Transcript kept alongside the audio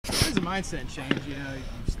does the mindset change? You know,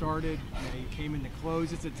 you started, you came in to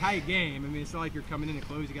close. It's a tight game. I mean, it's not like you're coming in to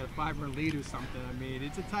close. You got a 5-run lead or something. I mean,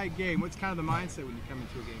 it's a tight game. What's kind of the mindset when you come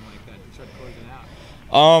into a game like that to start closing out?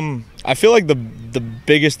 I feel like the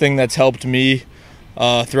biggest thing that's helped me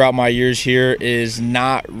throughout my years here is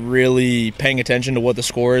not really paying attention to what the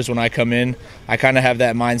score is when I come in. I kind of have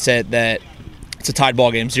that mindset that it's a tied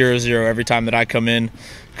ball game, 0-0 every time that I come in,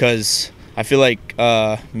 because I feel like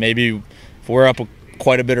maybe if we're up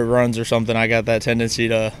quite a bit of runs or something, I got that tendency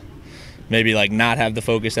to maybe like not have the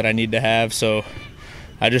focus that I need to have. So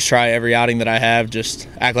I just try every outing that I have, just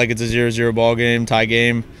act like it's a 0-0 ball game, tie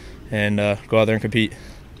game, and go out there and compete.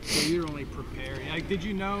 So you're only preparing. Like, did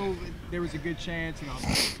you know there was a good chance, you know,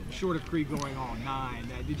 short of Cree going all 9,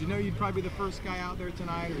 did you know you'd probably be the first guy out there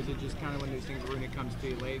tonight, or is it just kind of one of those things where when it comes to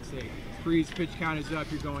you late, say Cree's pitch count is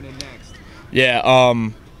up, you're going in next? Yeah,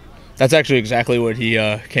 that's actually exactly what he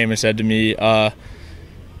came and said to me.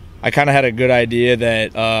 I kind of had a good idea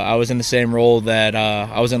that I was in the same role that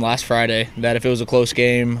I was in last Friday, that if it was a close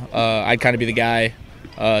game, I'd kind of be the guy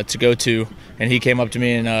to go to. And he came up to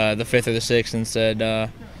me in the 5th or the 6th and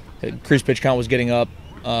said Cree's pitch count was getting up,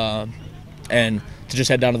 and to just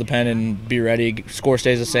head down to the pen and be ready. Score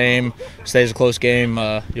stays the same, stays a close game,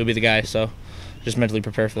 you'll be the guy. So just mentally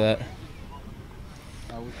prepare for that.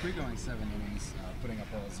 With Cree going 7 innings, putting up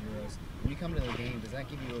all zeros, when you come to the game, does that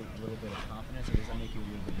give you a little bit of confidence, or does that make you a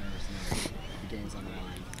little bit nervous now that the game's on the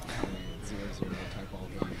line, 0-0 type ball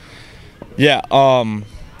game? Yeah,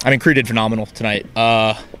 I mean, Cree did phenomenal tonight.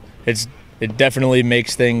 It definitely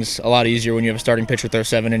makes things a lot easier when you have a starting pitcher throw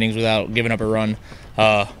 7 innings without giving up a run.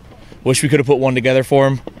 Wish we could have put one together for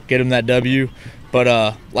him, get him that W.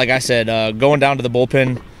 But like I said, going down to the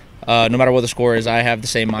bullpen, no matter what the score is, I have the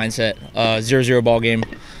same mindset. 0-0 ball game.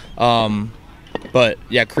 But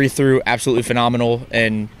yeah, Cree threw absolutely phenomenal,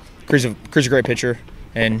 and Cree's a great pitcher,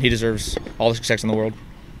 and he deserves all the success in the world.